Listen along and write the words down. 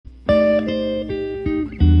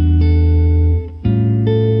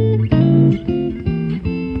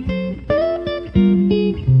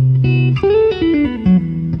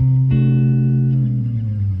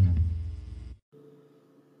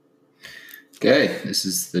Okay, this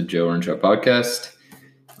is the Joe Earnshaw podcast.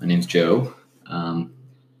 My name's Joe.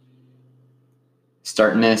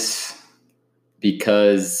 Starting this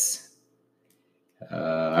because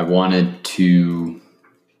I wanted to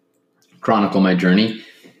chronicle my journey.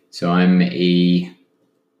 So I'm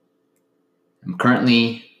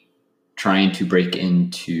currently trying to break back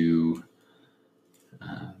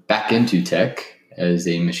into tech as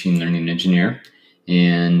a machine learning engineer,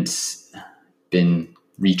 and been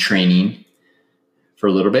retraining for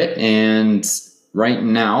a little bit. And right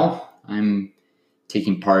now I'm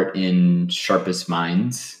taking part in Sharpest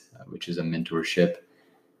Minds, which is a mentorship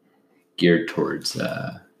geared towards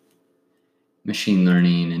machine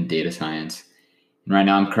learning and data science. And right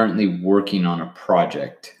now I'm currently working on a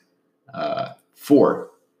project for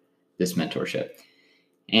this mentorship.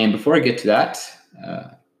 And before I get to that,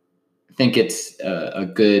 I think it's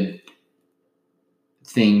a good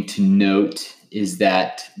thing to note is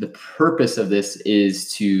that the purpose of this is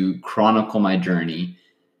to chronicle my journey,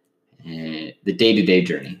 the day-to-day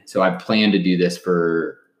journey. So I plan to do this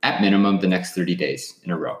for, at minimum, the next 30 days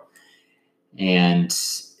in a row. And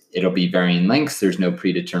it'll be varying lengths. There's no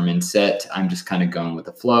predetermined set. I'm just kind of going with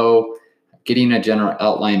the flow, getting a general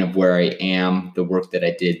outline of where I am, the work that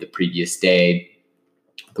I did the previous day,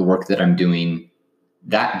 the work that I'm doing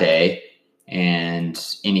that day, and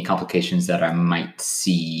any complications that I might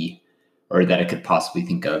see or that I could possibly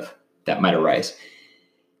think of that might arise.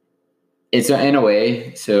 It's in a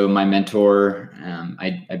way, so my mentor,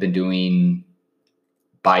 I've been doing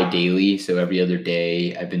bi-daily, so every other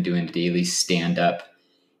day I've been doing a daily stand-up,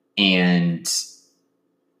 and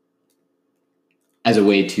as a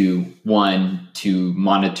way to, one, to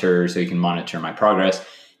monitor, so you can monitor my progress,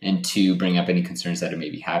 and two, bring up any concerns that I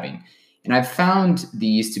may be having. And I've found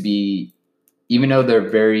these to be, even though they're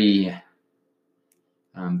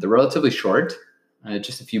they're relatively short,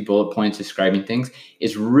 just a few bullet points describing things,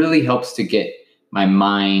 it really helps to get my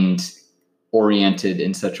mind oriented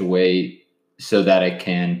in such a way so that I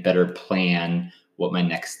can better plan what my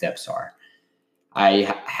next steps are.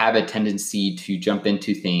 I have a tendency to jump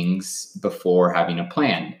into things before having a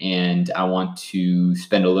plan, and I want to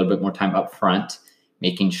spend a little bit more time up front,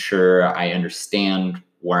 making sure I understand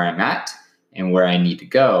where I'm at and where I need to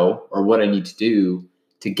go, or what I need to do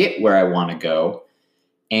to get where I want to go.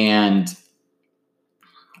 And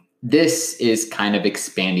this is kind of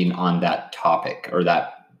expanding on that topic or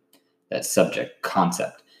that subject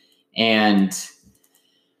concept. And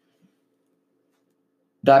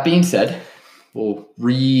that being said, we'll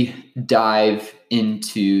dive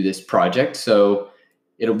into this project. So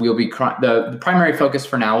the primary focus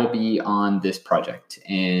for now will be on this project,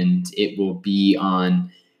 and it will be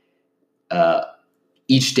on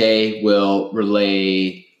each day will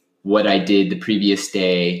relay what I did the previous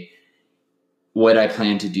day, what I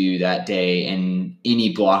plan to do that day, and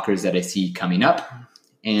any blockers that I see coming up.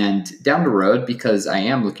 And down the road, because I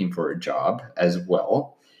am looking for a job as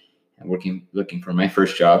well, and looking for my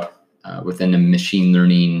first job within the machine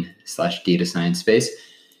learning / data science space,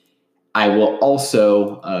 I will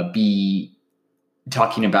also be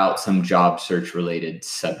talking about some job search related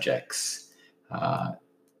subjects.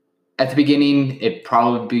 At the beginning, it'd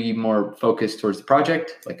probably be more focused towards the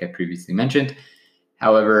project, like I previously mentioned.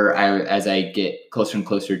 However, as I get closer and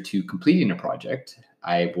closer to completing a project,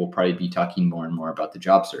 I will probably be talking more and more about the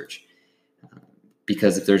job search.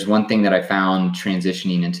 Because if there's one thing that I found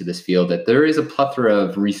transitioning into this field, that there is a plethora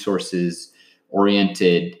of resources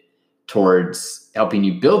oriented towards helping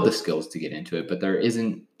you build the skills to get into it, but there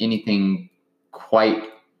isn't anything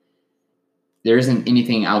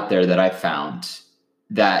out there that I found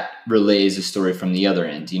that relays a story from the other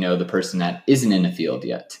end, the person that isn't in the field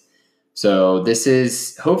yet. So this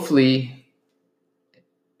is hopefully,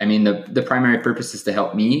 the primary purpose is to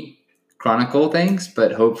help me chronicle things,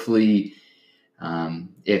 but hopefully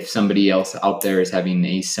if somebody else out there is having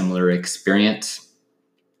a similar experience,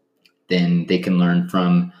 then they can learn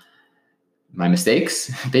from my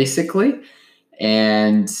mistakes, basically,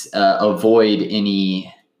 and avoid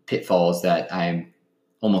any pitfalls that I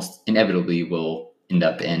almost inevitably will end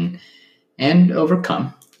up in and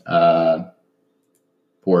overcome,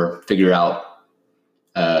 or figure out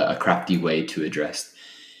a crafty way to address.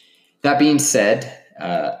 That being said,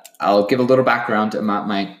 I'll give a little background about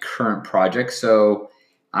my current project. So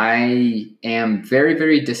I am very,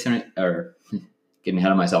 very getting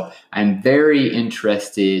ahead of myself. I'm very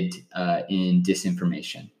interested in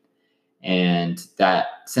disinformation. And that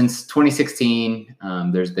since 2016,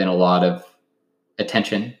 there's been a lot of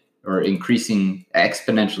attention, or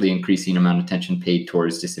exponentially increasing amount of attention paid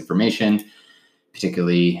towards disinformation,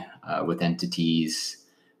 particularly with entities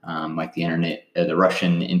like the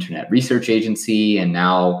Russian Internet Research Agency, and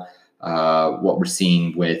now what we're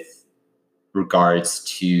seeing with regards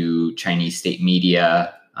to Chinese state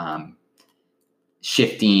media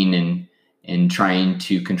shifting and trying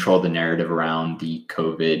to control the narrative around the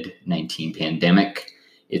COVID-19 pandemic,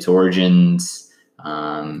 its origins,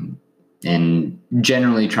 and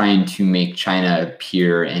generally trying to make China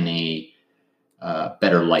appear in a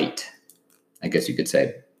better light, I guess you could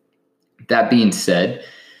say. That being said,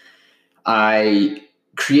 I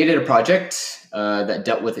created a project that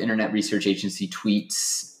dealt with Internet Research Agency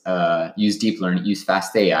tweets, used deep learning, used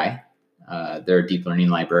fast AI, their deep learning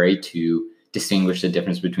library, to distinguish the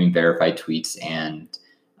difference between verified tweets and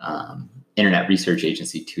Internet Research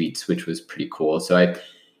Agency tweets, which was pretty cool. So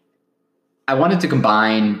I wanted to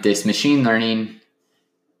combine this machine learning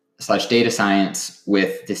 / data science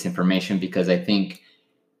with disinformation, because I think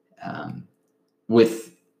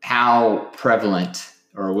with how prevalent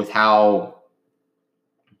or with how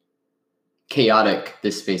chaotic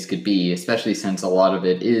this space could be, especially since a lot of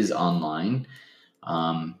it is online,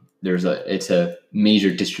 it's a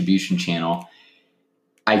major distribution channel.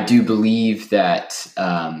 I do believe that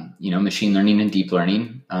machine learning and deep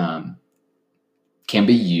learning can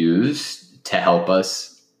be used to help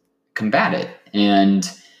us combat it. And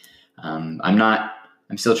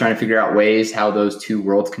I'm still trying to figure out ways how those two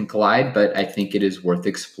worlds can collide, but I think it is worth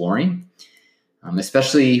exploring,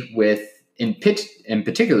 especially in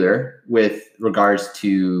particular with regards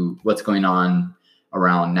to what's going on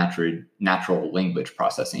around natural language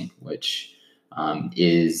processing, which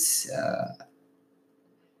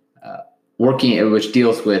which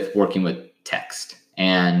deals with working with text.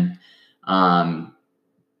 And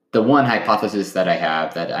the one hypothesis that I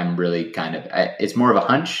have that I'm really it's more of a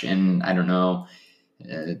hunch, and I don't know,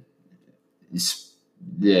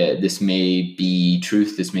 this may be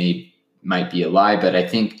truth, might be a lie, but I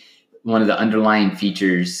think one of the underlying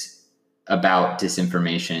features about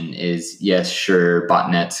disinformation is, yes, sure,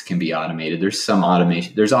 botnets can be automated. There's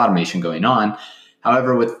automation going on.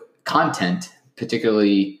 However, with content,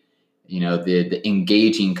 particularly, the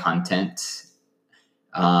engaging content,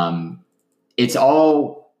 it's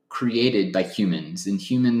all created by humans, and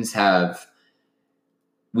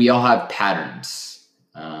we all have patterns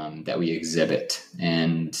that we exhibit,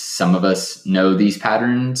 and some of us know these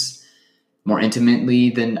patterns more intimately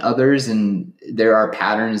than others, and there are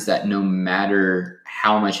patterns that no matter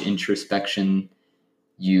how much introspection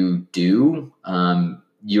you do,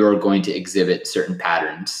 you're going to exhibit certain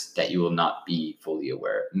patterns that you will not be fully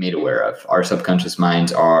made aware of. Our subconscious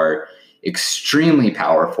minds are extremely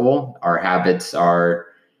powerful. Our habits are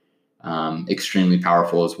extremely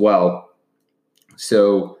powerful as well.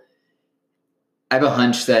 So I have a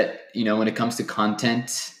hunch that, when it comes to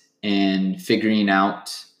content and figuring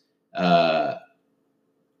out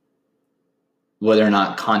whether or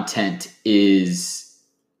not content is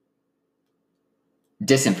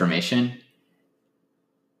disinformation,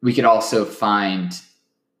 we could also find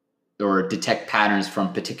or detect patterns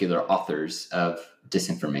from particular authors of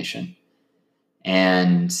disinformation.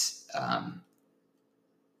 And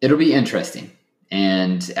it'll be interesting.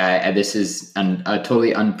 And this is a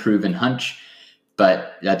totally unproven hunch,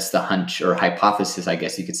 but that's the hunch or hypothesis, I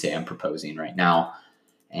guess you could say, I'm proposing right now.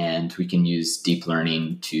 And we can use deep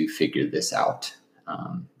learning to figure this out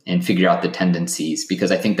and figure out the tendencies,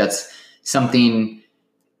 because I think that's something.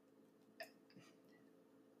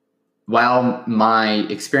 While my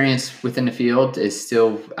experience within the field is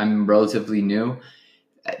I'm relatively new,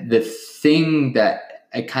 the thing that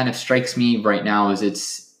it kind of strikes me right now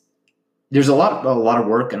is there's a lot of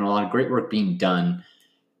work and a lot of great work being done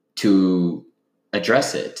to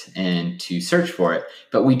address it and to search for it,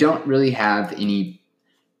 but we don't really have any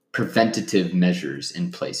preventative measures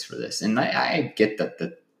in place for this. And I get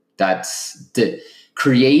that's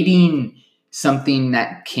creating something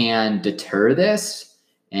that can deter this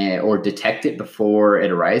or detect it before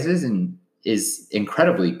it arises and is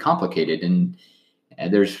incredibly complicated. And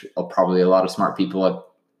there's probably a lot of smart people at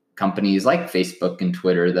companies like Facebook and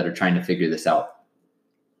Twitter that are trying to figure this out.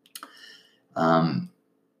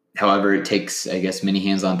 However, it takes, I guess, many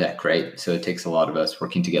hands on deck, right? So it takes a lot of us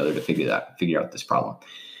working together to figure out this problem.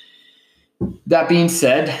 That being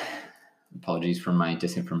said, apologies for my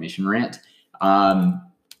disinformation rant.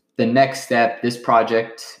 The next step, this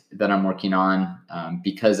project that I'm working on,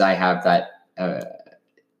 because I have that,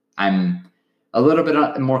 I'm a little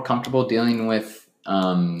bit more comfortable dealing with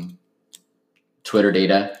Twitter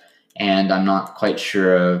data, and I'm not quite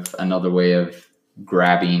sure of another way of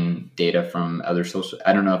grabbing data from other social.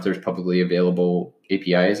 I don't know if there's publicly available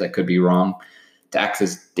APIs. I could be wrong, to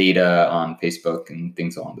access data on Facebook and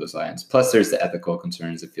things along those lines. Plus, there's the ethical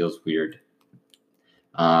concerns. It feels weird.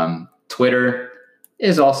 Twitter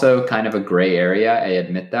is also kind of a gray area. I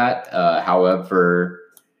admit that. However,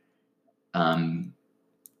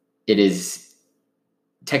 it is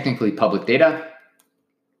technically public data.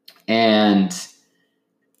 And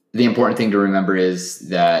the important thing to remember is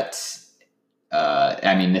that,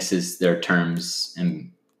 this is their terms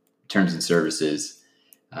and services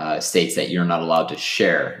states that you're not allowed to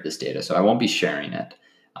share this data. So I won't be sharing it.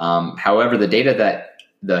 However,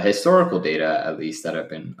 the historical data, at least that I've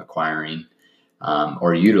been acquiring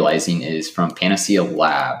or utilizing, is from Panacea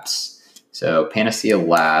Labs. So Panacea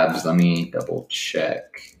Labs, let me double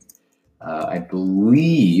check. I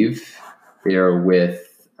believe they're with,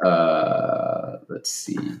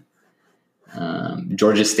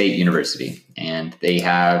 Georgia State University, and they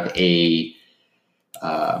have a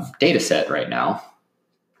data set right now.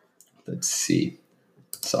 Let's see,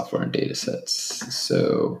 software and data sets.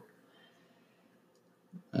 So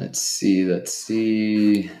let's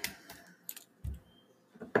see.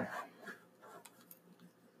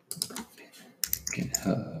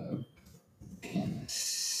 GitHub,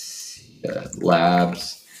 Panacea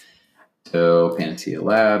Labs. So Panacea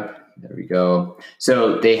Lab, there we go.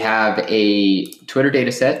 So they have a Twitter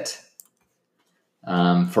data set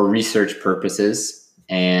for research purposes,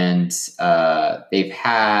 and they've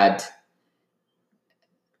had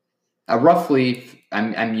roughly,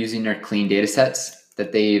 I'm using their clean data sets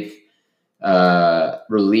that they've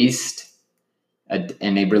released, and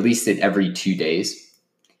they released it every 2 days.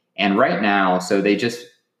 And right now, so they just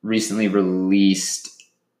recently released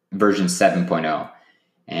version 7.0,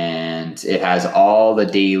 and it has all the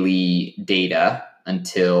daily data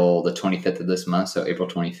until the 25th of this month, so April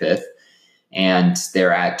 25th, and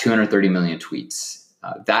they're at 230 million tweets.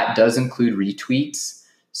 That does include retweets,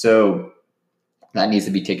 so that needs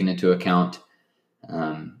to be taken into account.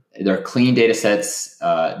 Their clean data sets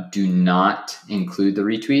do not include the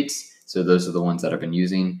retweets, so those are the ones that I've been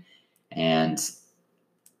using. And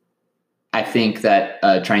I think that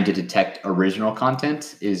trying to detect original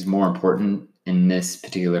content is more important in this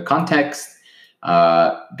particular context,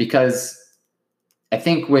 because I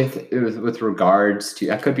think with regards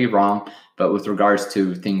to, I could be wrong, but with regards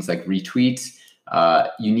to things like retweets,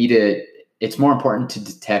 it's more important to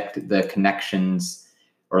detect the connections,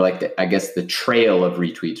 or the trail of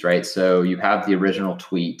retweets, right? So you have the original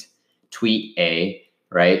tweet A,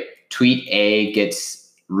 right? Tweet A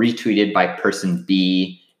gets retweeted by person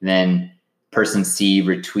B, then person C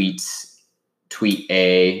retweets tweet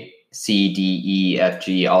A, C, D, E, F,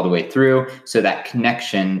 G, all the way through. So that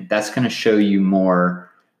connection, that's going to show you more,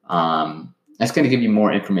 that's going to give you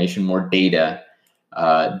more information, more data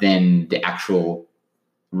than the actual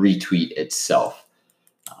retweet itself.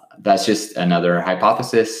 That's just another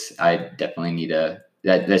hypothesis. I definitely need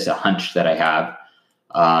that's a hunch that I have.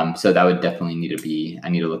 So that would definitely I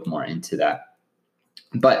need to look more into that.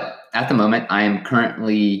 But at the moment, I am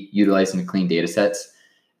currently utilizing the clean data sets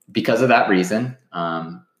because of that reason,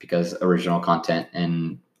 because original content,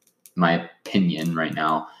 in my opinion right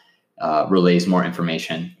now, relays more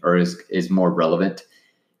information, or is more relevant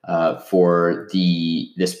for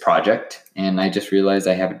this project. And I just realized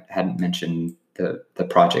I hadn't mentioned the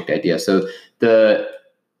project idea. So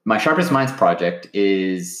my Sharpest Minds project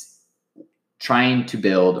is trying to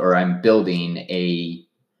build, or I'm building a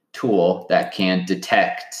tool that can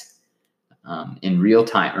detect in real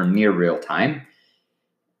time or near real time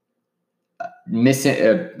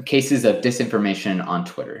cases of disinformation on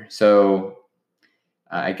Twitter. So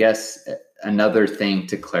I guess another thing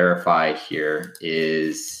to clarify here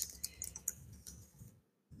is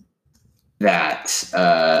that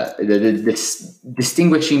this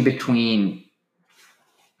distinguishing between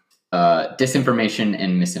disinformation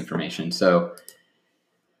and misinformation. So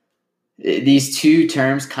these two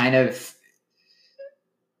terms kind of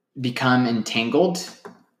become entangled,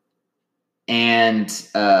 and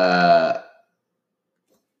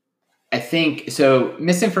I think so.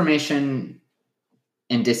 Misinformation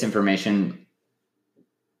and disinformation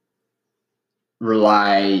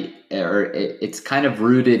it's kind of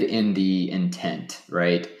rooted in the intent,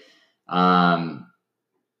 right?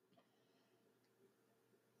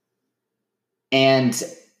 And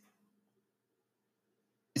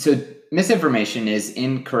so misinformation is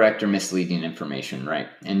incorrect or misleading information, right?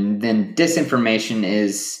 And then disinformation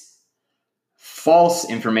is false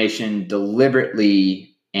information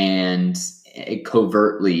deliberately and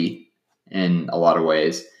covertly, in a lot of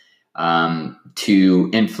ways, to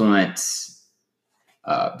influence,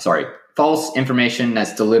 false information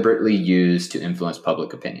that's deliberately used to influence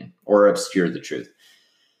public opinion or obscure the truth.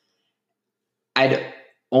 I'd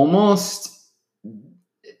almost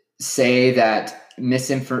say that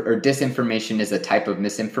disinformation is a type of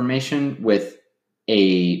misinformation with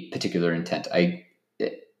a particular intent.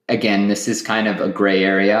 Again, this is kind of a gray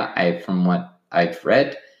area. From what I've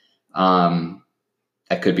read, I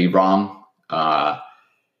could be wrong.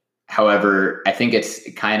 However, I think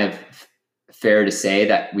it's kind of fair to say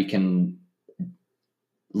that we can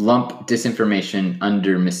lump disinformation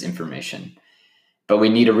under misinformation, but we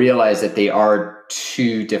need to realize that they are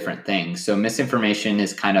two different things. So misinformation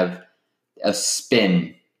is kind of a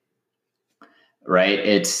spin, right?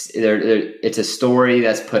 It's a story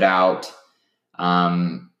that's put out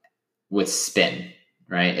with spin,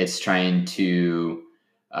 right? It's trying to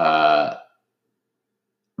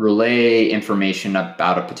relay information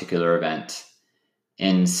about a particular event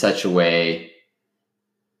in such a way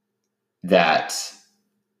that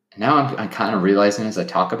now I'm kind of realizing as I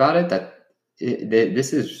talk about it that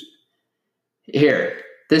this is,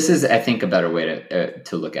 I think, a better way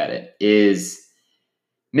to look at it is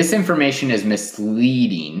misinformation is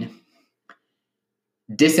misleading.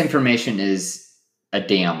 Disinformation is a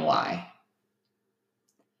damn lie.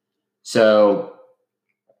 So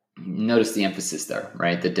notice the emphasis there,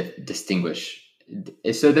 right? The distinguish.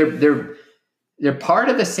 So they're part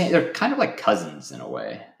of the same. They're kind of like cousins in a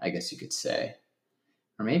way, I guess you could say,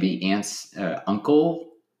 or maybe aunts,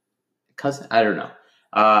 uncle, cousin. I don't know.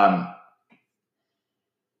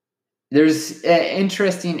 There's an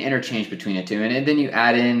interesting interchange between the two, and then you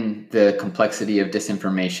add in the complexity of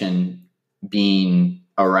disinformation being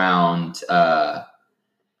around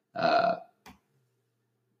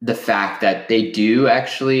the fact that they do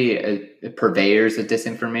actually, purveyors of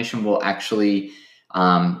disinformation will actually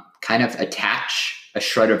kind of attach a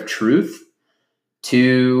shred of truth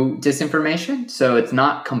to disinformation. So it's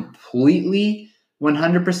not completely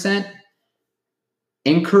 100%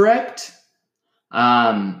 incorrect.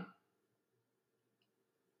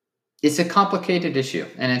 It's a complicated issue,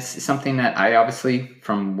 and it's something that I obviously,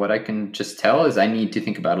 from what I can just tell, is I need to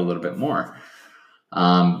think about a little bit more.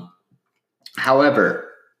 However,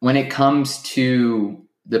 when it comes to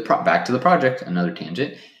back to the project, another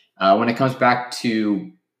tangent, when it comes back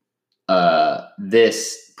to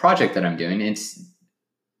this project that I'm doing, it's,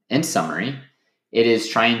 in summary, it is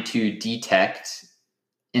trying to detect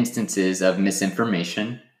instances of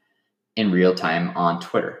misinformation in real time on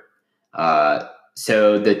Twitter.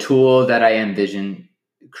 So the tool that I envision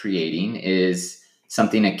creating is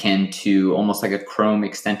something akin to almost like a Chrome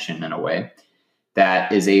extension in a way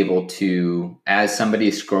that is able to, as somebody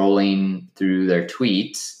is scrolling through their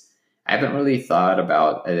tweets, I haven't really thought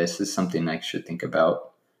about, this is something I should think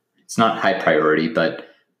about. It's not high priority, but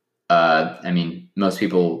I mean, most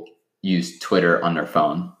people use Twitter on their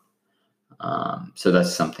phone. So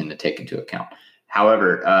that's something to take into account.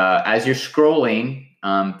 However, as you're scrolling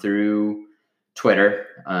through Twitter,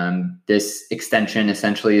 this extension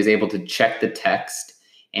essentially is able to check the text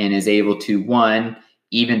and is able to, one,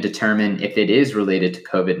 even determine if it is related to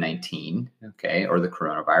COVID-19, okay, or the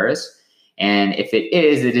coronavirus. And if it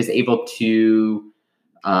is able to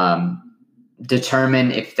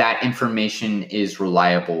determine if that information is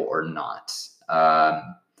reliable or not.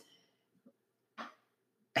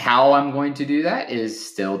 How I'm going to do that is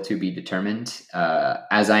still to be determined.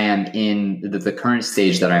 As I am in the current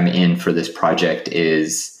stage that I'm in for this project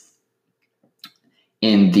is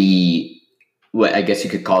in what I guess you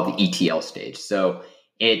could call the ETL stage. So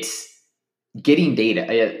it's getting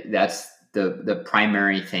data. That's the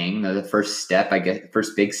primary thing. The first step, I guess,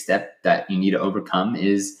 first big step that you need to overcome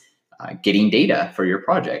is getting data for your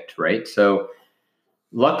project, right? So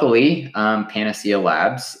luckily, Panacea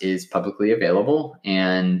Labs is publicly available,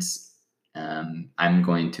 and I'm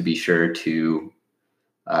going to be sure to,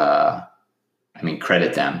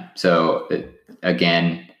 credit them. So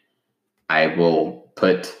again, I'll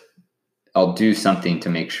do something to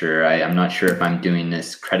make sure. I'm not sure if I'm doing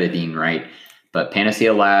this crediting right, but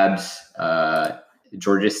Panacea Labs,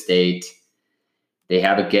 Georgia State, they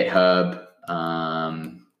have a GitHub.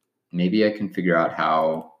 Maybe I can figure out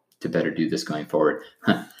how to better do this going forward.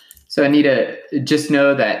 So I need to just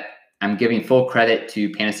know that I'm giving full credit to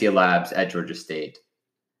Panacea Labs at Georgia State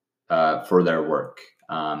for their work.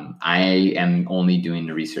 I am only doing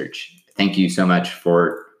the research. Thank you so much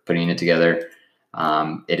for putting it together.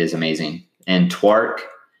 It is amazing. And Twark,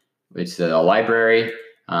 which is a library,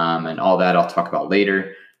 and all that I'll talk about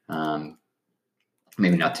later.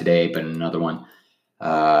 Maybe not today, but another one.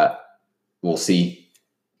 We'll see.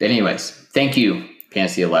 But anyways, thank you,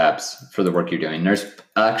 Panacea Labs, for the work you're doing. There's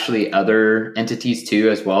actually other entities too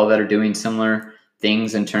as well that are doing similar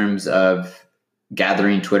things in terms of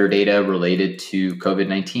gathering Twitter data related to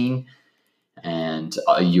COVID-19. And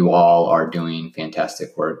you all are doing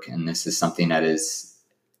fantastic work. And this is something that is,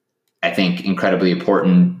 I think, incredibly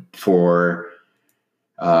important for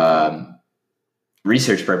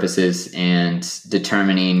research purposes and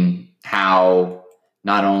determining how,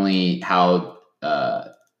 not only how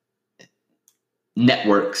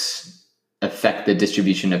networks affect the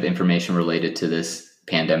distribution of information related to this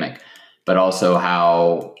pandemic, but also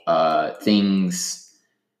how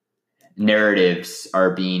narratives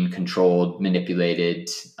are being controlled, manipulated,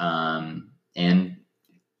 and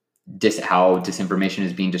how disinformation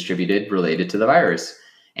is being distributed related to the virus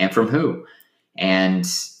and from who. And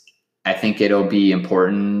I think it'll be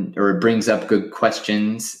important, or it brings up good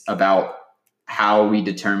questions about how we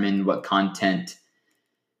determine what content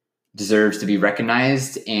deserves to be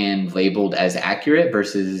recognized and labeled as accurate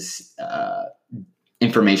versus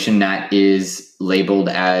information that is labeled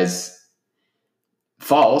as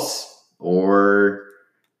false or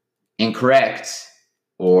incorrect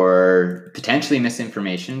or potentially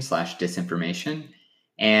misinformation / disinformation.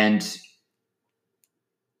 And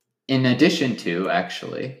in addition to,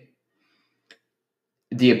 actually,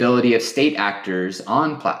 the ability of state actors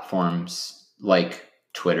on platforms like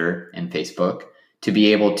Twitter and Facebook to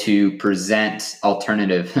be able to present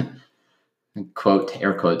alternative, quote,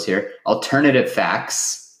 air quotes here, alternative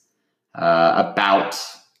facts about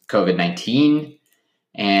COVID-19,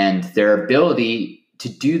 and their ability to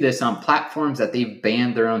do this on platforms that they've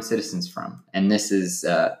banned their own citizens from. And this is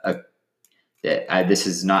this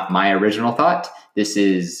is not my original thought. This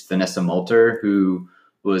is Vanessa Moulter, who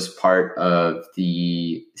was part of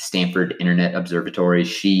the Stanford Internet Observatory.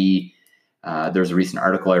 There's a recent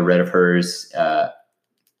article I read of hers,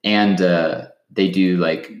 and they do,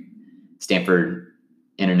 like, Stanford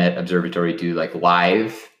Internet Observatory do like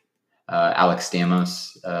live. Alex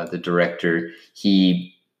Stamos, the director,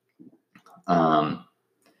 he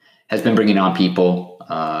has been bringing on people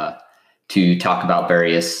to talk about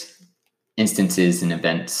various instances and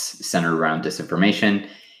events centered around disinformation.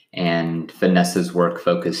 And Vanessa's work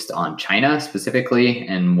focused on China specifically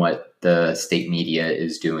and what the state media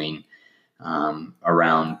is doing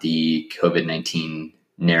around the COVID-19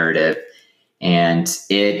 narrative. And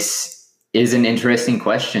it is an interesting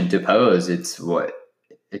question to pose.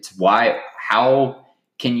 How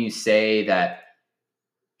can you say that?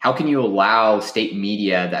 How can you allow state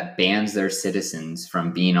media that bans their citizens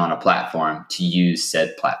from being on a platform to use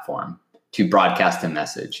said platform to broadcast a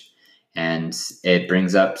message? And it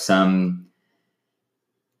brings up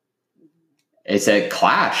it's a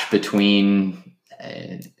clash between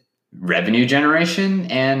revenue generation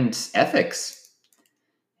and ethics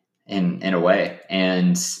in a way.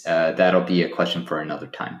 And that'll be a question for another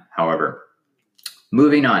time. However,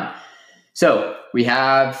 moving on. So we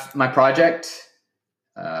have my project,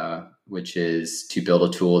 which is to build a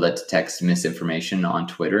tool that detects misinformation on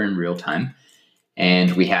Twitter in real time.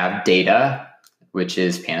 And we have data, which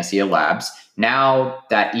is Panacea Labs. Now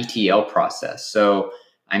that ETL process. So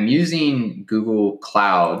I'm using Google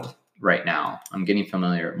Cloud right now. I'm getting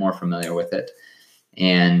more familiar with it.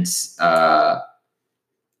 And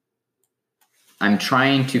I'm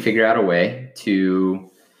trying to figure out a way to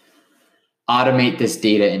automate this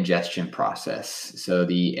data ingestion process. So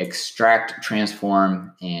the extract,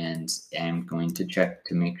 transform, and I'm going to check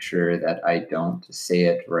to make sure that I don't say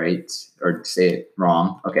it right or say it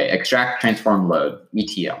wrong. Okay, extract, transform, load,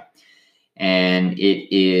 ETL. And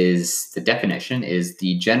the definition is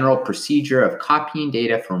the general procedure of copying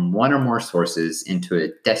data from one or more sources into a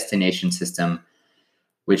destination system,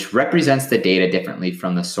 which represents the data differently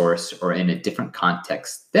from the source or in a different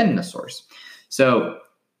context than the source. So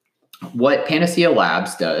what Panacea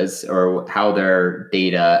Labs does, or how their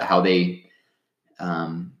data, how they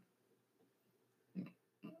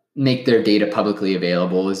make their data publicly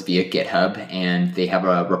available, is via GitHub, and they have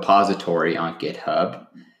a repository on GitHub.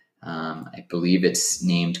 I believe it's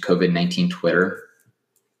named COVID-19 Twitter.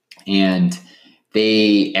 And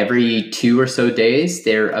every 2 or so days,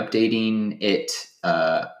 they're updating it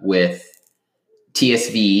with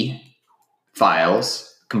TSV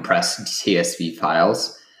files, compressed TSV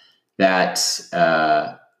files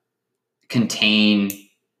that contain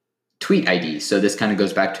tweet IDs. So this kind of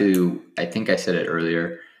goes back to, I think I said it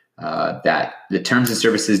earlier, that the terms and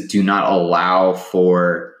services do not allow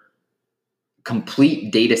for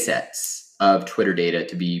complete data sets of Twitter data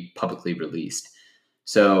to be publicly released.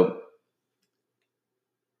 So,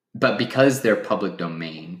 but because they're public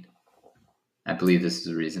domain, I believe this is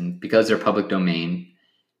the reason, because they're public domain,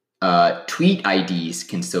 tweet IDs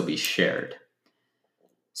can still be shared.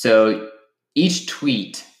 So each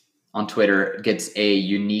tweet on Twitter gets a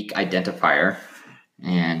unique identifier,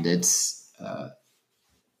 and it's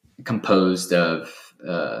composed of,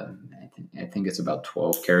 I think it's about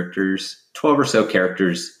 12 or so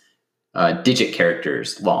characters, digit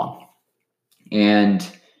characters long. And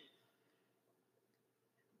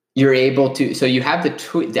you're able to, so you have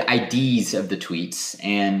the IDs of the tweets,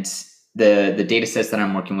 and the data sets that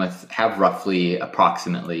I'm working with have roughly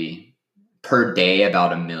approximately per day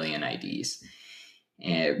about 1 million IDs.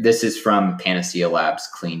 And this is from Panacea Labs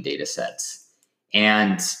clean data sets.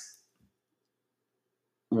 And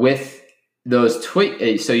with those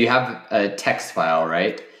so you have a text file,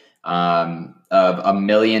 right, of 1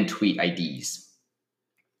 million tweet IDs.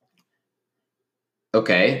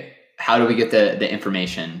 Okay, how do we get the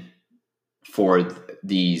information for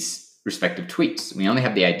these respective tweets? We only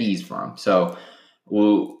have the IDs for them. So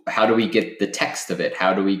how do we get the text of it?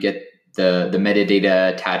 How do we get the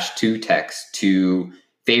metadata attached to text, to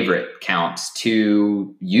favorite counts,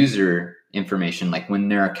 to user information, like when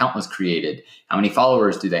their account was created, how many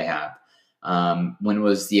followers do they have, when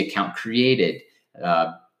was the account created,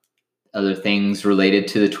 other things related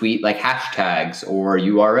to the tweet like hashtags or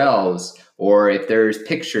URLs, or if there's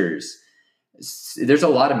pictures. There's a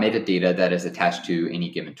lot of metadata that is attached to any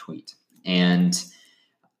given tweet. And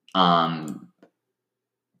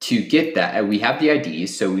to get that, we have the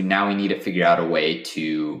IDs. So now we need to figure out a way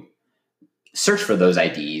to search for those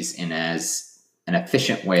IDs in as an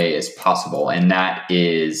efficient way as possible. And that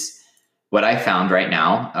is what I found right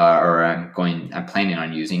now, or I'm planning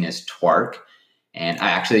on using, is Twark. And I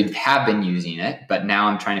actually have been using it, but now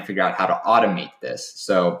I'm trying to figure out how to automate this.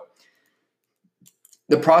 So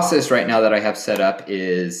the process right now that I have set up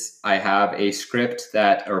is I have a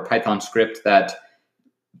Python script that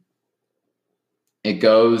it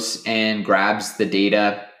goes and grabs the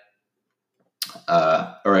data,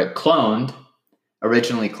 or it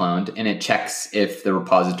originally cloned, and it checks if the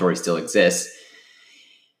repository still exists.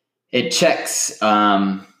 It checks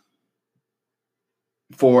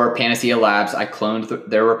for Panacea Labs. I cloned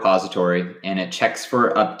their repository, and it checks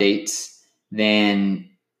for updates. Then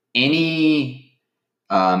it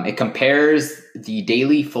compares the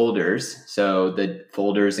daily folders. So the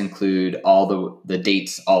folders include all the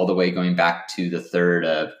dates all the way going back to the 3rd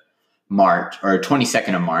of March, or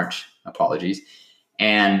 22nd of March, apologies.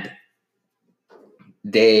 And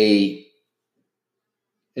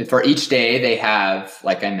for each day, they have,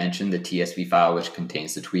 like I mentioned, the TSV file, which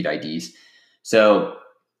contains the tweet IDs. So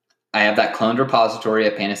I have that cloned repository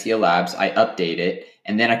at Panacea Labs. I update it,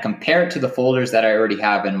 and then I compare it to the folders that I already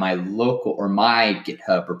have in my local or my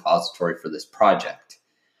GitHub repository for this project.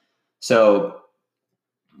 So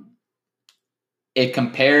it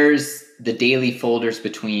compares the daily folders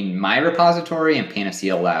between my repository and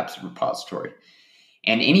Panacea Labs repository.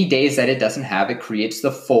 And any days that it doesn't have, it creates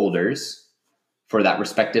the folders for that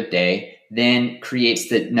respective day, then creates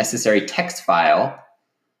the necessary text file,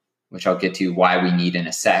 which I'll get to why we need in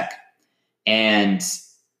a sec, and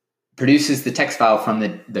produces the text file from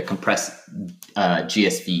the compressed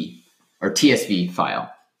GSV or TSV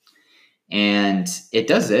file. And it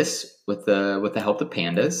does this with the help of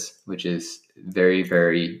pandas, which is very,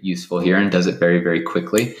 very useful here, and does it very, very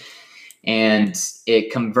quickly. And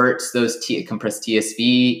it converts those compressed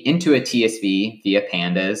TSV into a TSV via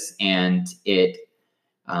pandas, and it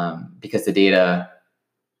because the data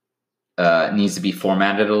needs to be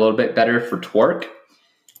formatted a little bit better for Twark,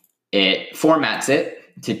 it formats it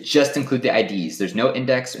to just include the IDs. There's no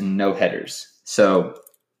index and no headers. So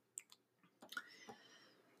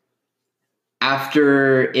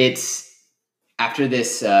after this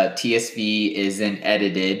TSV is then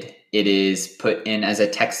edited, it is put in as a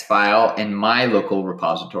text file in my local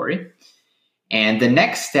repository. And the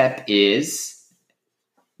next step is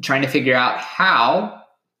trying to figure out how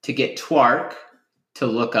to get Twark to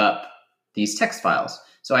look up these text files.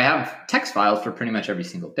 So I have text files for pretty much every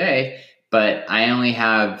single day, but I only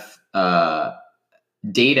have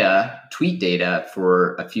tweet data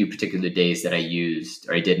for a few particular days that I used,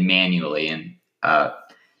 or I did manually, and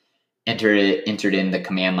entered in the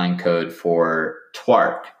command line code for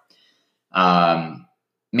Twark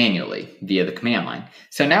manually via the command line.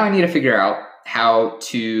 So now I need to figure out how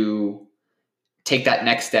to take that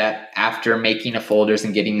next step after making the folders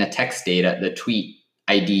and getting the text data, the tweet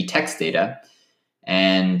ID text data,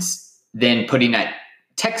 and then putting that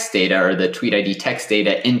text data or the tweet ID text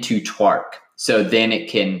data into Twark. So then it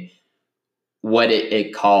can, what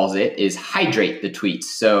it calls it is hydrate the tweets.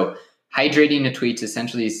 So hydrating the tweets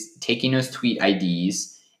essentially is taking those tweet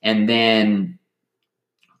IDs and then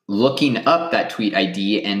looking up that tweet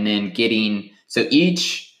ID and then getting, so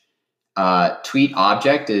each tweet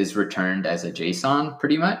object is returned as a JSON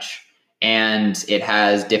pretty much. And it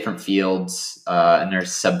has different fields and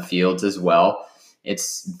there's subfields as well.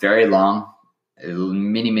 It's very long,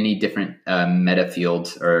 many different meta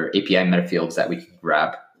fields or API meta fields that we can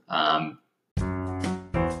grab.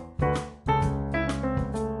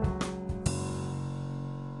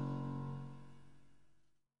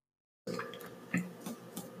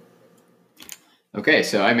 Okay,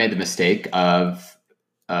 so I made the mistake of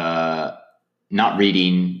not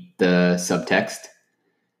reading the subtext.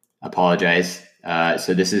 Apologize.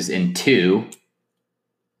 So this is in 2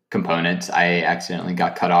 components. I accidentally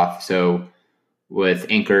got cut off. So with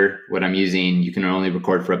Anchor, what I'm using, you can only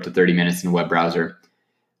record for up to 30 minutes in a web browser.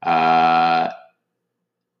 I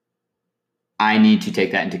need to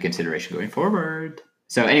take that into consideration going forward.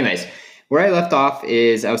 So anyways, where I left off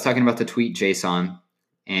is I was talking about the tweet JSON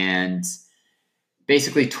and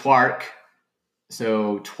basically Twark.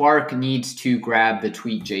 So Twark needs to grab the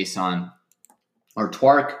tweet JSON, or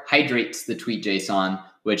Twark hydrates the tweet JSON,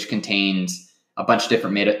 which contains a bunch of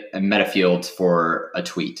different meta fields for a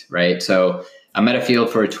tweet, right? So a meta field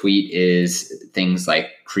for a tweet is things like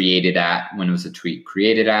created at, when was a tweet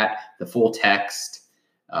created at, the full text,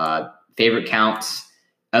 favorite counts,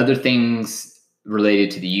 other things related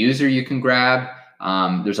to the user you can grab.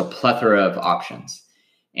 There's a plethora of options.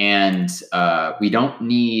 And we don't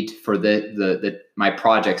need, for my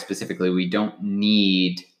project specifically, we don't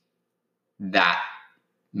need that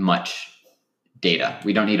much data.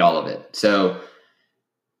 We don't need all of it. So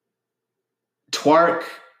Twark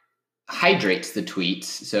hydrates the tweets.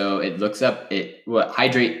 So it looks up what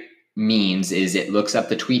hydrate means is it looks up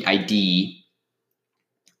the tweet ID,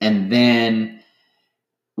 and then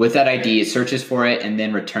with that ID, it searches for it and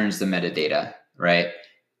then returns the metadata, right?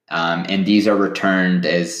 And these are returned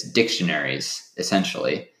as dictionaries,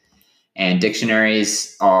 essentially. And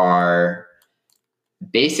dictionaries are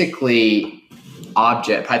basically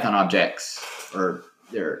Python objects, or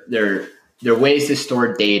they're ways to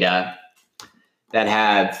store data that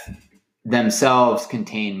have themselves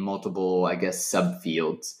contain multiple, I guess,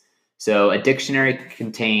 subfields. So a dictionary can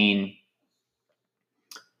contain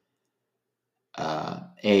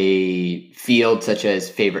a field such as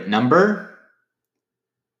favorite number,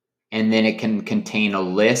 and then it can contain a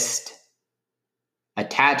list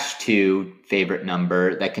attached to favorite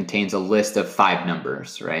number that contains a list of 5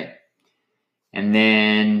 numbers, right? And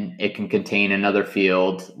then it can contain another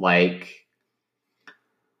field like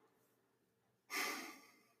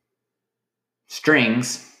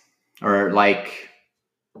strings, or like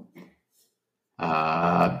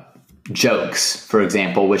jokes, for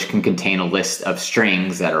example, which can contain a list of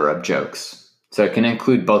strings that are of jokes. So it can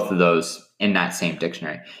include both of those in that same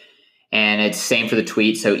dictionary. And it's same for the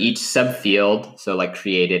tweet. So each subfield, so like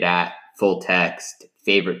created at, full text,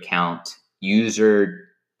 favorite count, user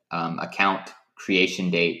account creation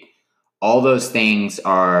date, all those things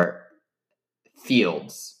are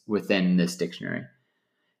fields within this dictionary.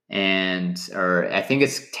 Or I think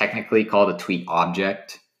it's technically called a tweet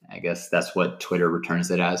object. I guess that's what Twitter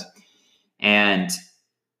returns it as. And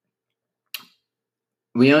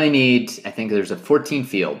we only need, I think there's 14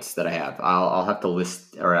 fields that I have. I'll have to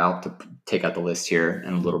list, or I'll have to take out the list here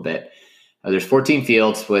in a little bit. There's 14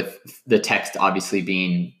 fields, with the text obviously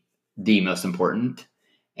being the most important.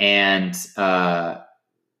 And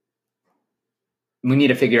we need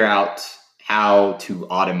to figure out how to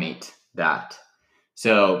automate that.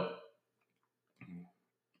 So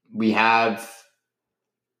right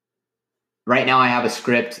now I have a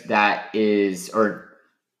script that is, or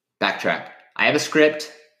backtrack. I have a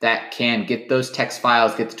script that can get those text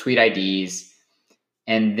files, get the tweet IDs,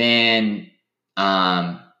 and then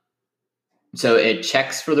so it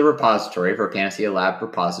checks for the repository, for Panacea Lab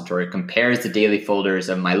repository, compares the daily folders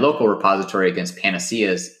of my local repository against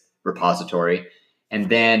Panacea's repository, and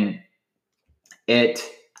then it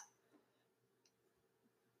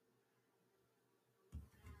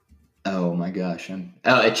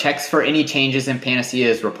it checks for any changes in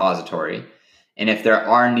Panacea's repository. And if there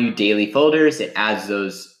are new daily folders, it adds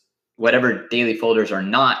those, whatever daily folders are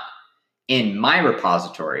not in my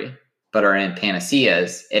repository, but are in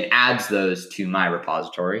Panacea's, it adds those to my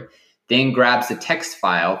repository, then grabs the text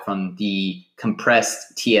file from the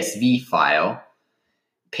compressed TSV file.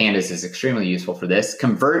 Pandas is extremely useful for this,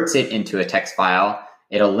 converts it into a text file.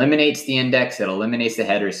 It eliminates the index, it eliminates the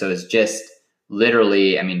header. So it's just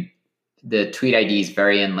literally, the tweet IDs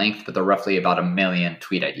vary in length, but they're roughly about 1 million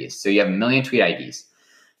tweet IDs. So you have 1 million tweet IDs.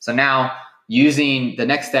 So now the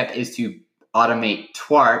next step is to automate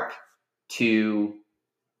Twark to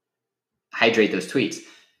hydrate those tweets.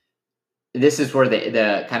 This is where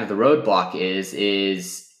the kind of the roadblock is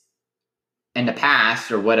in the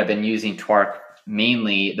past, or what I've been using Twark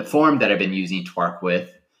mainly, the form that I've been using Twark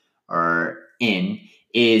with or in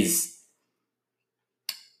is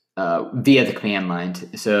via the command line.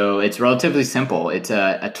 So it's relatively simple. It's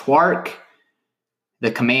a twark.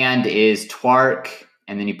 The command is twark,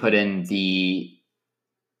 and then you put in the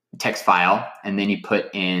text file, and then you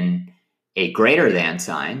put in a greater than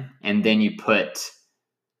sign, and then you put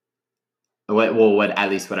what at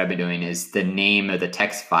least what I've been doing is the name of the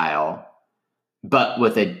text file, but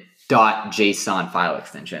with a .json file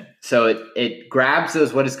extension. So it grabs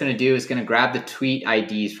those. What it's going to do is going to grab the tweet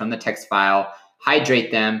IDs from the text file,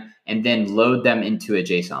 hydrate them, and then load them into a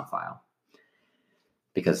JSON file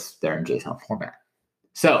because they're in JSON format.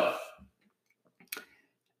 So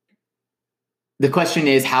the question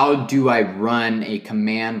is, how do I run a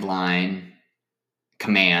command line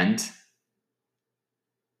command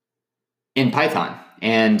in Python?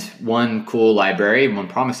 And one cool library, one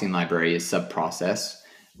promising library is subprocess,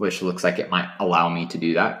 which looks like it might allow me to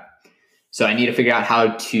do that. So I need to figure out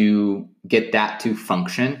how to get that to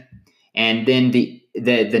function. And then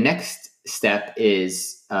the next step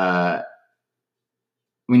is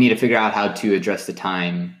we need to figure out how to address the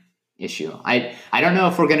time issue. I don't know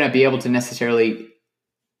if we're going to be able to necessarily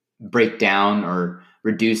break down or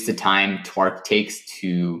reduce the time Twark takes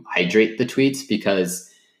to hydrate the tweets, because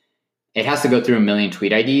it has to go through 1 million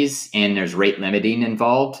tweet IDs, and there's rate limiting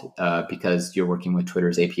involved because you're working with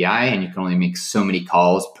Twitter's API and you can only make so many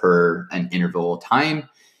calls per an interval of time.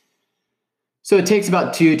 So it takes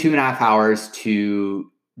about 2.5 hours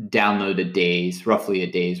to download roughly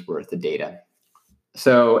a day's worth of data.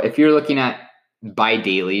 So if you're looking at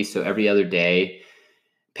bi-daily, so every other day,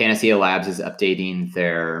 Panacea Labs is updating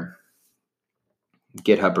their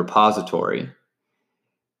GitHub repository.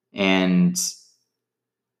 And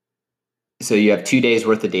so you have 2 days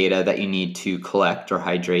worth of data that you need to collect or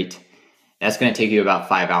hydrate. That's going to take you about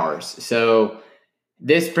 5 hours. So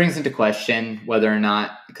this brings into question whether or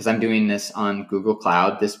not, because I'm doing this on Google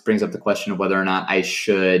Cloud, this brings up the question of whether or not I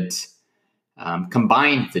should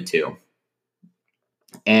combine the two.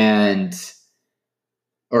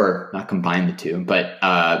 Or not combine the two, but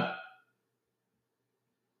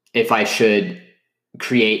if I should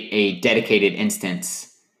create a dedicated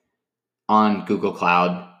instance on Google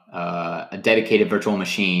Cloud, a dedicated virtual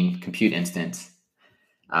machine compute instance.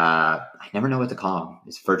 I never know what to call them.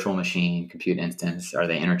 It's virtual machine, compute instance. Are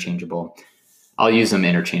they interchangeable? I'll use them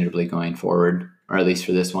interchangeably going forward, or at least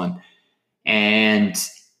for this one. And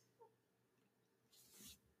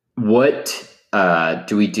what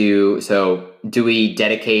do we do? So do we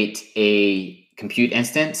dedicate a compute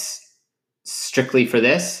instance strictly for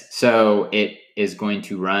this? So it is going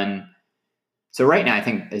to run. So right now, I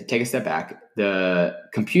think, take a step back. The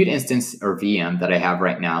compute instance or VM that I have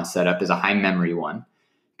right now set up is a high memory one,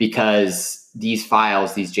 because these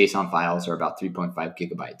files, these JSON files, are about 3.5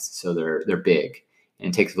 gigabytes. So they're big, and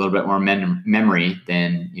it takes a little bit more memory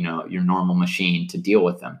than your normal machine to deal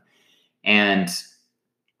with them. And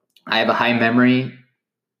I have a high memory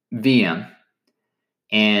VM,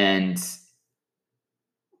 and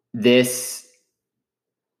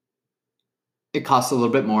it costs a little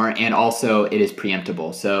bit more, and also it is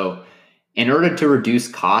preemptible. So in order to reduce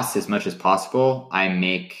costs as much as possible, I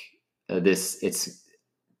make it's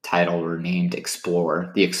titled or named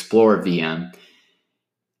Explorer, the Explorer VM,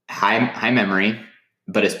 high memory,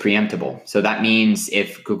 but it's preemptible. So that means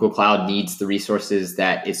if Google Cloud needs the resources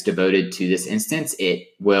that it's devoted to this instance, it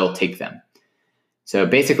will take them. So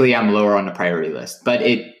basically, I'm lower on the priority list, but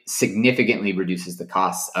it significantly reduces the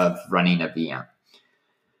costs of running a VM.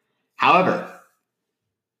 However,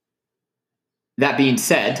 that being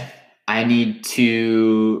said, I need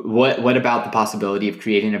to, what about the possibility of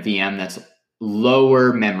creating a VM that's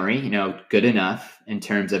lower memory, good enough in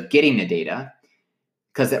terms of getting the data?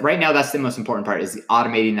 Because right now, that's the most important part, is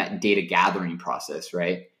automating that data gathering process,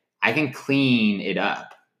 right? I can clean it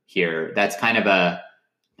up here. That's kind of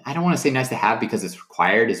I don't want to say nice to have, because it's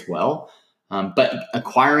required as well. But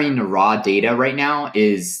acquiring the raw data right now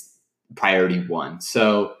is priority one.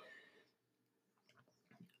 So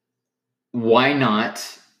why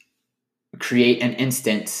not create an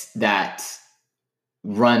instance that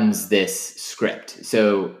runs this script?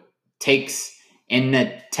 So takes in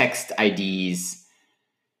the text IDs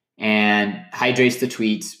and hydrates the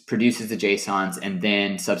tweets, produces the JSONs, and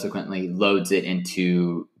then subsequently loads it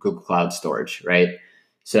into Google Cloud Storage, right?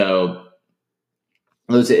 So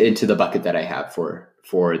loads it into the bucket that I have for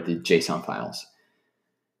the JSON files.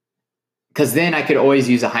 Because then I could always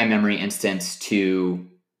use a high memory instance to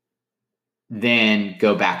then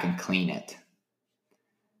go back and clean it.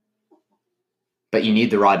 But you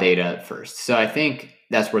need the raw data first. So I think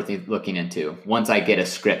that's worth looking into once I get a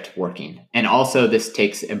script working. And also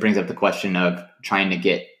it brings up the question of trying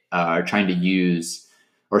to use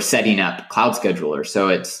or setting up Cloud Scheduler. So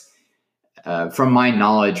it's from my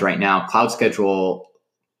knowledge right now, Cloud Schedule,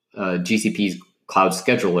 GCP's Cloud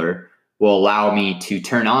Scheduler will allow me to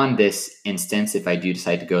turn on this instance if I do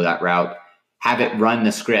decide to go that route, have it run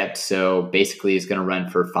the script. So basically it's going to run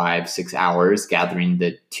for 5-6 hours, gathering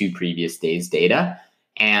the 2 previous days' data.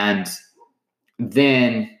 And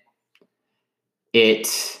then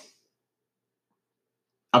it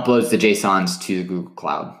uploads the JSONs to the Google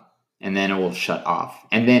Cloud, and then it will shut off.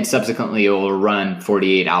 And then subsequently it will run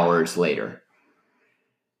 48 hours later,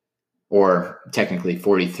 or technically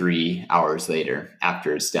 43 hours later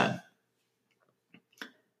after it's done.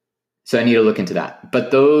 So I need to look into that.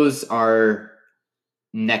 But those are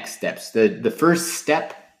next steps. The first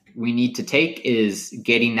step we need to take is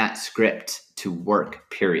getting that script to work,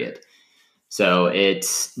 period. So it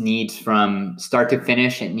needs, from start to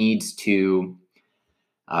finish, it needs to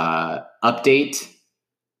update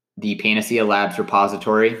the Panacea Labs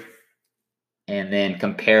repository, and then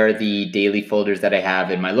compare the daily folders that I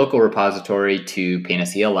have in my local repository to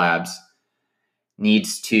Panacea Labs.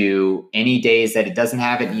 Needs to, any days that it doesn't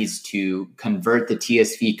have, it needs to convert the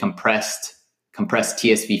TSV compressed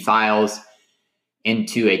TSV files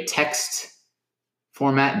into a text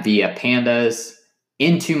format via pandas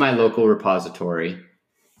into my local repository.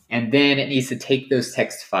 And then it needs to take those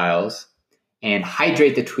text files and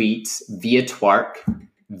hydrate the tweets via Twark,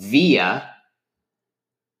 via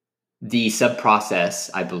the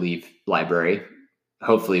subprocess, I believe, library.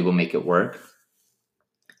 Hopefully we'll make it work.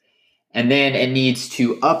 And then it needs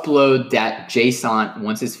to upload that JSON,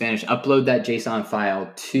 once it's finished, upload that JSON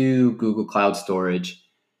file to Google Cloud Storage,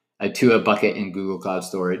 to a bucket in Google Cloud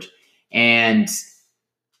Storage. And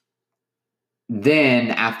then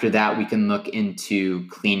after that, we can look into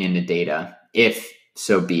cleaning the data, if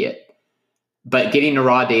so be it. But getting the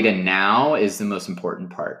raw data now is the most important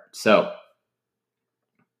part. So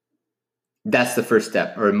that's the first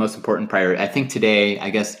step, or most important priority. I think today,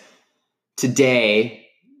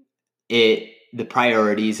 the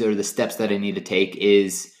priorities or the steps that I need to take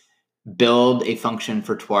is build a function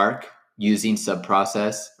for Twark using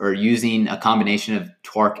subprocess, or using a combination of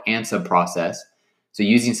Twark and subprocess. So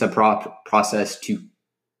using subprocess to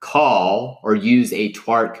call or use a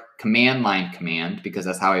Twark command line command, because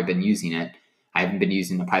that's how I've been using it. I haven't been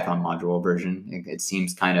using the Python module version. It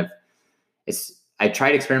seems kind of, I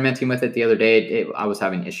tried experimenting with it the other day. I was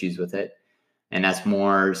having issues with it. And that's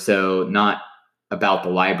more so not about the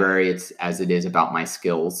library, it's as it is about my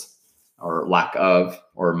skills, or lack of,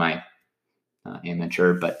 or my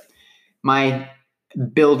amateur, but my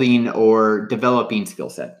building or developing skill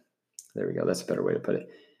set. There we go. That's a better way to put it.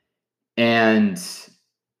 And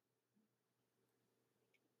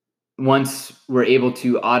once we're able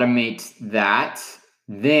to automate that,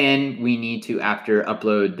 then we need to, after,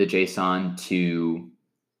 upload the JSON to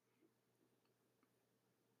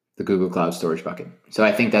the Google Cloud Storage bucket. So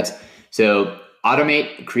I think that's, so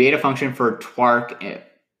automate, create a function for Twark,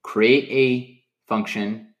 create a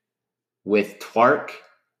function with Twark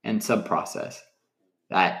and subprocess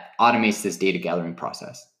that automates this data gathering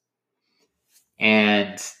process.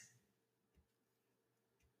 And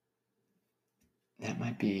that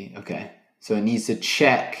might be, okay. So it needs to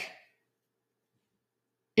check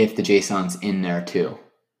if the JSON's in there too.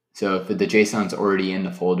 So if the JSON's already in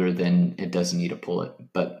the folder, then it doesn't need to pull it.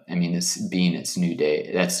 But I mean, this being its new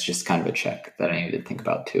day, that's just kind of a check that I need to think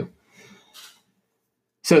about too.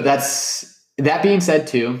 So that being said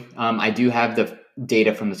too, I do have the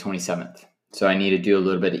data from the 27th. So I need to do a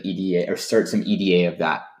little bit of EDA, or start some EDA of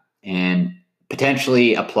that, and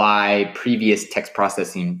potentially apply previous text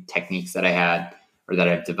processing techniques that I had, or that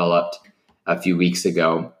I've developed a few weeks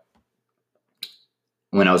ago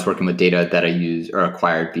when I was working with data that I used or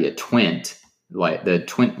acquired via Twint, like the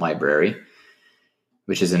Twint library,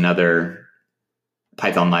 which is another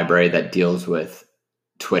Python library that deals with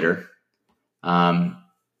Twitter.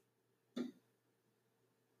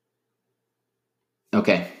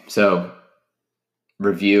 Okay, so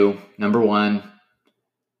review. Number one,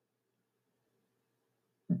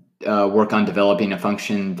 work on developing a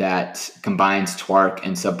function that combines Twark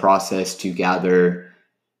and subprocess to gather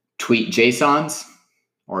tweet JSONs,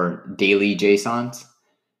 or daily JSONs.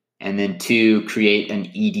 And then 2, create an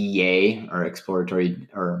EDA, or exploratory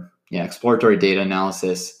data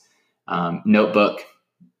analysis notebook,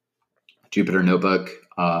 Jupyter notebook,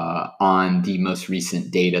 on the most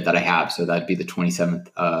recent data that I have. So that'd be the 27th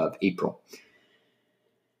of April.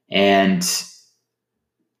 And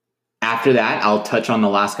after that, I'll touch on the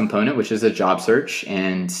last component, which is a job search.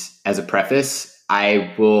 And as a preface,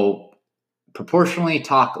 I will proportionally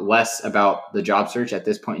talk less about the job search at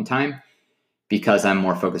this point in time, because I'm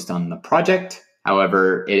more focused on the project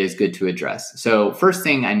However, it is good to address. So first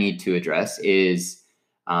thing I need to address is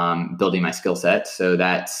building my skill set. So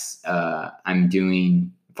that's I'm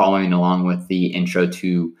following along with the Intro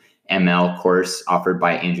to ML course offered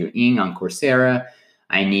by Andrew Ng on Coursera.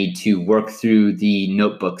 I need to work through the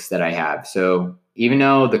notebooks that I have. So even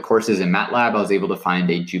though the course is in MATLAB, I was able to find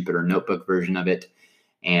a Jupyter notebook version of it.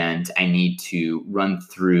 And I need to run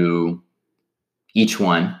through each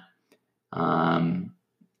one and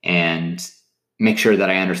make sure that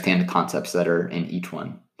I understand the concepts that are in each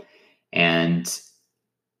one. And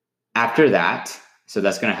after that, so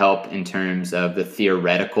that's going to help in terms of the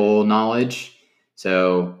theoretical knowledge.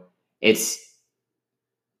 So it's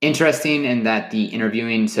interesting in that the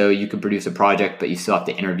interviewing, so you could produce a project, but you still have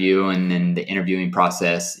to interview, and then the interviewing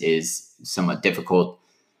process is somewhat difficult.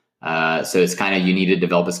 So it's kind of, you need to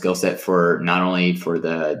develop a skill set for not only for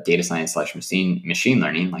the data science / machine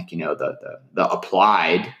learning, like, the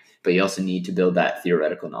applied, but you also need to build that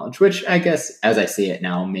theoretical knowledge, which I guess, as I see it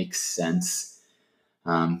now, makes sense.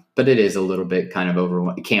 But it is a little bit kind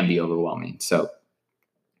of it can be overwhelming. So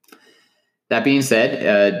that being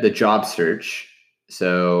said, the job search.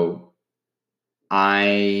 So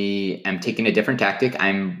I am taking a different tactic.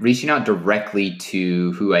 I'm reaching out directly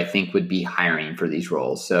to who I think would be hiring for these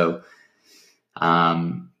roles. So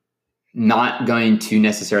not going to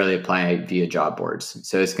necessarily apply via job boards.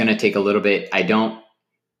 So it's going to take a little bit. I don't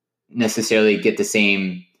necessarily get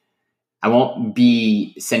I won't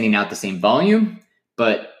be sending out the same volume,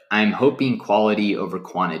 but I'm hoping quality over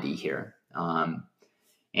quantity here.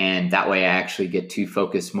 And that way I actually get to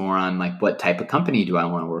focus more on, like, what type of company do I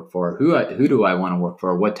want to work for? Who do I want to work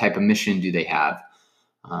for? What type of mission do they have?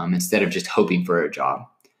 Instead of just hoping for a job.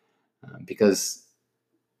 Because,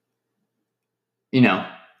 my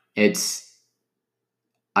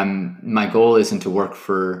goal isn't to work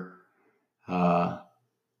for a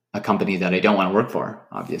company that I don't want to work for,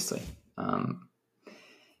 obviously.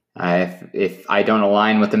 If I don't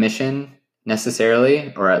align with the mission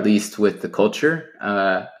necessarily, or at least with the culture,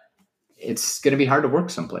 it's going to be hard to work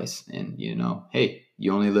someplace. And, hey,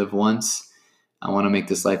 you only live once. I want to make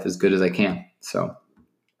this life as good as I can. So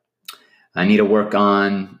I need to work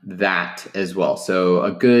on that as well. So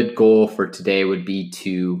a good goal for today would be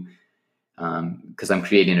to, because I'm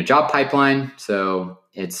creating a job pipeline. So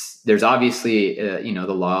there's obviously,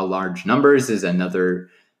 the law of large numbers is another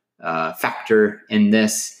factor in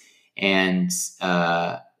this. And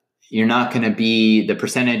you're not going to be the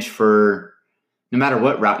percentage for no matter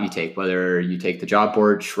what route you take, whether you take the job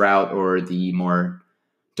board route or the more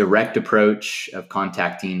direct approach of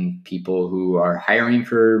contacting people who are hiring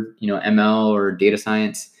for, ML or data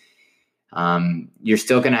science. You're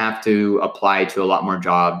still going to have to apply to a lot more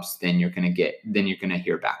jobs than you're going to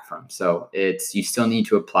hear back from. So you still need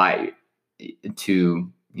to apply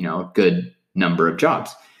to, a good number of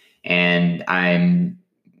jobs. And I'm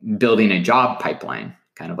building a job pipeline,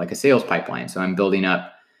 kind of like a sales pipeline. So I'm building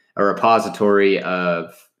up a repository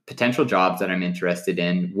of potential jobs that I'm interested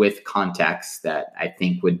in with contacts that I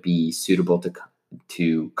think would be suitable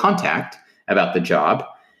to contact about the job.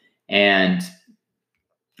 And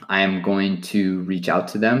I'm going to reach out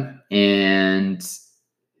to them and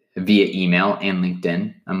via email and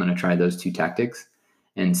LinkedIn. I'm going to try those two tactics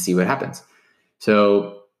and see what happens.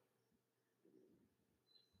 So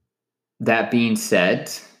that being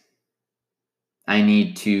said, I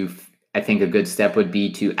think a good step would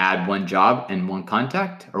be to add one job and one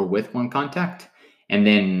contact, or with one contact, and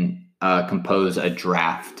then compose a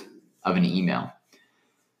draft of an email.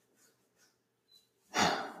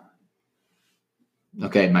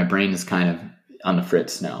 Okay, my brain is kind of on the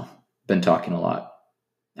fritz now. Been talking a lot.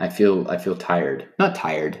 I feel tired. Not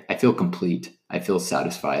tired. I feel complete. I feel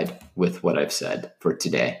satisfied with what I've said for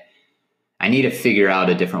today. I need to figure out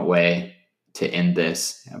a different way to end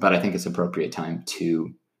this, but I think it's appropriate time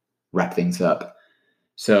to wrap things up.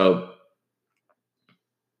 So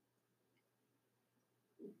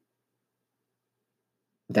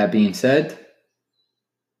that being said,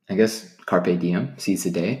 I guess carpe diem, seize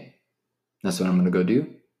the day. That's what I'm going to go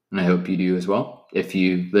do. And I hope you do as well. If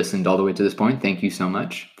you listened all the way to this point, thank you so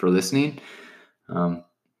much for listening.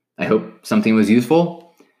 I hope something was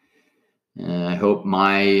useful. I hope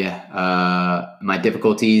my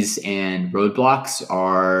difficulties and roadblocks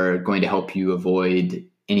are going to help you avoid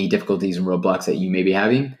any difficulties and roadblocks that you may be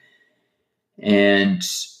having. And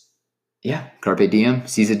yeah, carpe diem,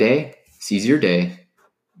 seize a day, seize your day.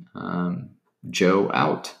 Joe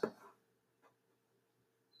out.